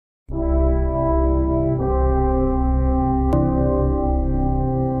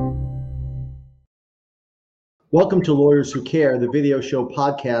Welcome to Lawyers Who Care, the video show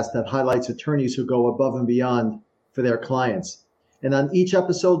podcast that highlights attorneys who go above and beyond for their clients. And on each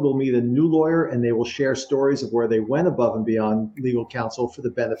episode, we'll meet a new lawyer and they will share stories of where they went above and beyond legal counsel for the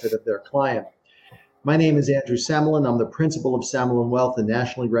benefit of their client. My name is Andrew Samalin. I'm the principal of Samalin Wealth, a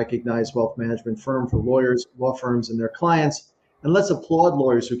nationally recognized wealth management firm for lawyers, law firms, and their clients. And let's applaud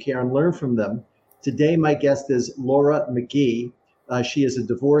lawyers who care and learn from them. Today, my guest is Laura McGee. She is a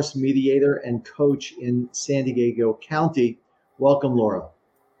divorce mediator and coach in San Diego County. Welcome, Laura.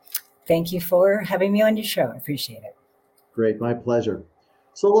 Thank you for having me on your show. I appreciate it. Great, my pleasure.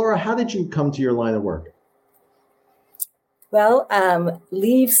 So, Laura, how did you come to your line of work? Well,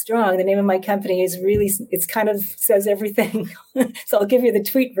 Leave Strong, the name of my company, it's kind of says everything. So I'll give you the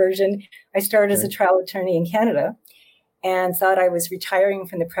tweet version. I started as a trial attorney in Canada and thought I was retiring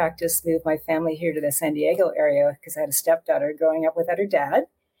from the practice, moved my family here to the San Diego area because I had a stepdaughter growing up without her dad.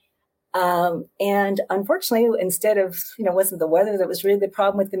 And unfortunately, instead of, wasn't the weather that was really the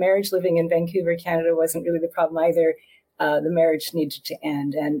problem with the marriage. Living in Vancouver, Canada wasn't really the problem either. The marriage needed to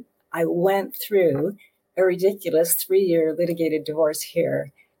end. And I went through a ridiculous 3-year litigated divorce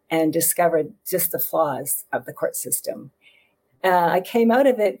here and discovered just the flaws of the court system. I came out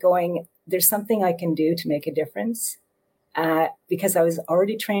of it going, there's something I can do to make a difference. Because I was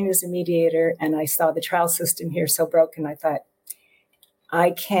already trained as a mediator and I saw the trial system here so broken, I thought,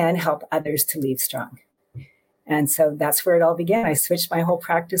 I can help others to leave strong. And so that's where it all began. I switched my whole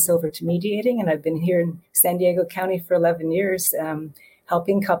practice over to mediating, and I've been here in San Diego County for 11 years,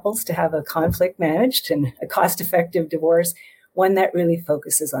 helping couples to have a conflict managed and a cost-effective divorce, one that really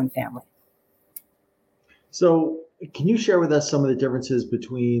focuses on family. So can you share with us some of the differences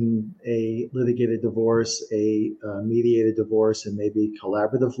between a litigated divorce, a mediated divorce, and maybe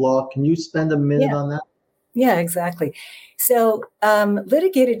collaborative law? Can you spend a minute on that? Yeah, exactly. So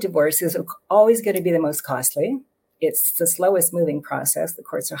litigated divorce is always going to be the most costly. It's the slowest moving process. The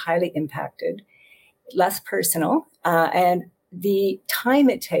courts are highly impacted, less personal, and the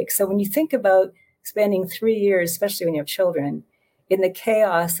time it takes. So when you think about spending 3 years, especially when you have children, in the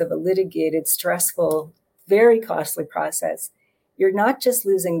chaos of a litigated, stressful, very costly process, you're not just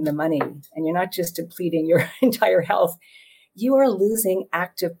losing the money and you're not just depleting your entire health. You are losing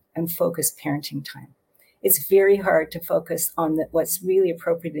active and focused parenting time. It's very hard to focus on what's really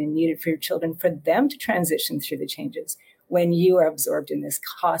appropriate and needed for your children, for them to transition through the changes when you are absorbed in this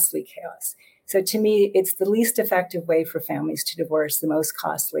costly chaos. So to me, it's the least effective way for families to divorce, the most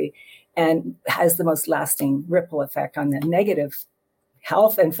costly, and has the most lasting ripple effect on the negative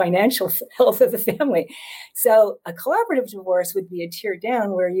health and financial health of the family. So a collaborative divorce would be a tier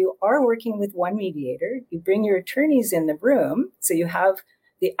down where you are working with one mediator. You bring your attorneys in the room. So you have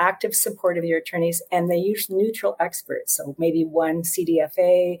the active support of your attorneys, and they use neutral experts. So maybe one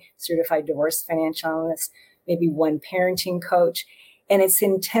CDFA, certified divorce financial analyst, maybe one parenting coach. And it's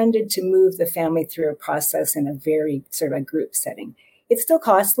intended to move the family through a process in a very sort of a group setting. It's still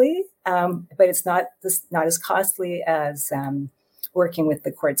costly, but it's not as costly as working with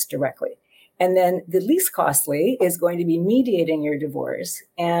the courts directly. And then the least costly is going to be mediating your divorce.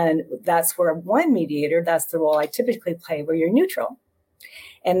 And that's where one mediator, that's the role I typically play, where you're neutral.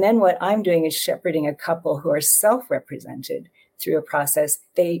 And then what I'm doing is shepherding a couple who are self-represented through a process.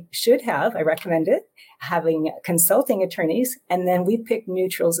 They should have, I recommend it, having consulting attorneys. And then we pick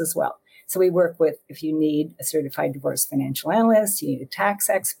neutrals as well. So we work with, if you need a certified divorce financial analyst, you need a tax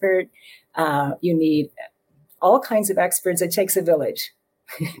expert, you need all kinds of experts. It takes a village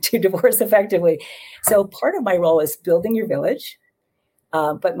to divorce effectively. So part of my role is building your village.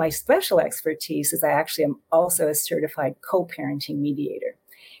 But my special expertise is I actually am also a certified co-parenting mediator.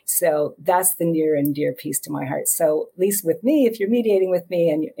 So that's the near and dear piece to my heart. So at least with me, if you're mediating with me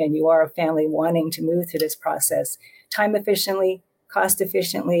and you are a family wanting to move through this process time efficiently, cost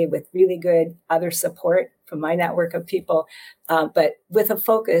efficiently, with really good other support from my network of people, but with a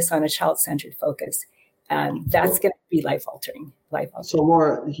focus on a child-centered focus. That's going to be life-altering. So,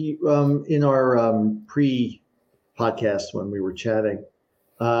 Laura, in our pre-podcast when we were chatting,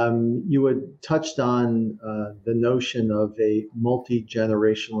 you had touched on the notion of a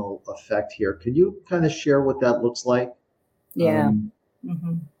multi-generational effect here. Could you kind of share what that looks like? Yeah.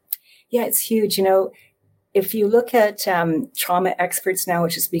 Yeah, it's huge. If you look at trauma experts now,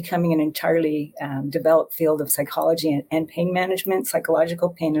 which is becoming an entirely developed field of psychology and pain management, psychological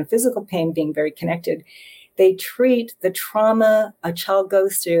pain and physical pain being very connected, they treat the trauma a child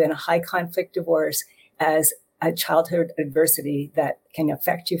goes through in a high conflict divorce as a childhood adversity that can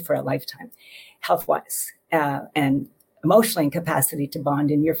affect you for a lifetime, health-wise, and emotional incapacity to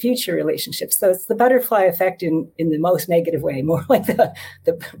bond in your future relationships. So it's the butterfly effect in the most negative way, more like the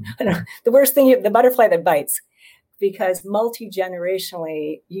worst thing, the butterfly that bites. because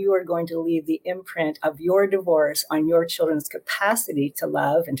multi-generationally, you are going to leave the imprint of your divorce on your children's capacity to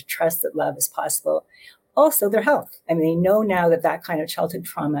love and to trust that love is possible. Also, their health. I mean, they know now that that kind of childhood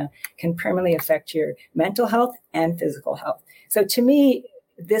trauma can permanently affect your mental health and physical health. So to me,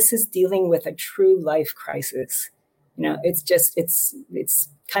 this is dealing with a true life crisis. It's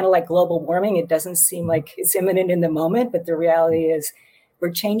kind of like global warming. It doesn't seem like it's imminent in the moment, but the reality is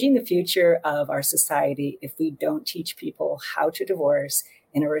we're changing the future of our society if we don't teach people how to divorce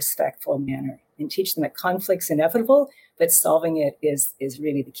in a respectful manner and teach them that conflict's inevitable, but solving it is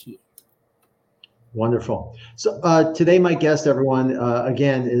really the key. Wonderful. So today, my guest, everyone,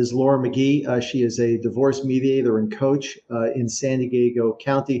 again, is Laura McGee. She is a divorce mediator and coach in San Diego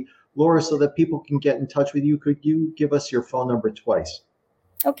County. Laura, so that people can get in touch with you, could you give us your phone number twice?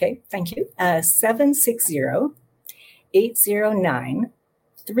 Okay, thank you.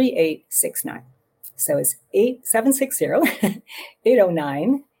 760-809-3869. So it's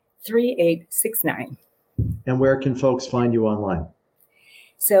 760-809-3869. And where can folks find you online?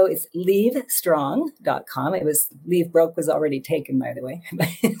 So it's leavestrong.com. Leave Broke was already taken, by the way.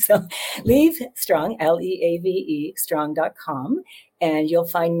 So leavestrong, Leave strong.com. And you'll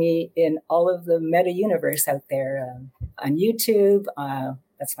find me in all of the meta universe out there on YouTube.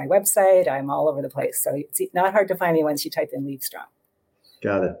 That's my website. I'm all over the place. So it's not hard to find me once you type in Leave Strong.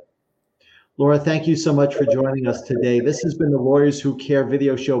 Got it. Laura, thank you so much for joining us today. This has been the Lawyers Who Care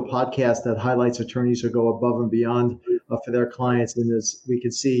video show podcast that highlights attorneys who go above and beyond for their clients. And as we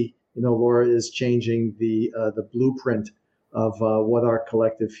can see, Laura is changing the blueprint of what our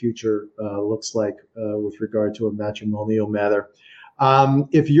collective future looks like with regard to a matrimonial matter.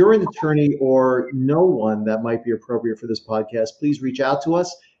 If you're an attorney or know one that might be appropriate for this podcast, please reach out to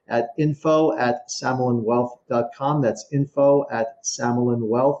us at info@samalinwealth.com. That's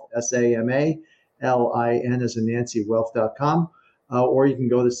info@samalinwealth, SAMALIN as in Nancy, wealth.com. Or you can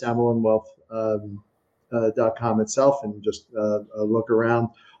go to samalinwealth.com itself and just look around.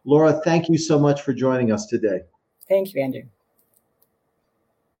 Laura, thank you so much for joining us today. Thank you, Andrew.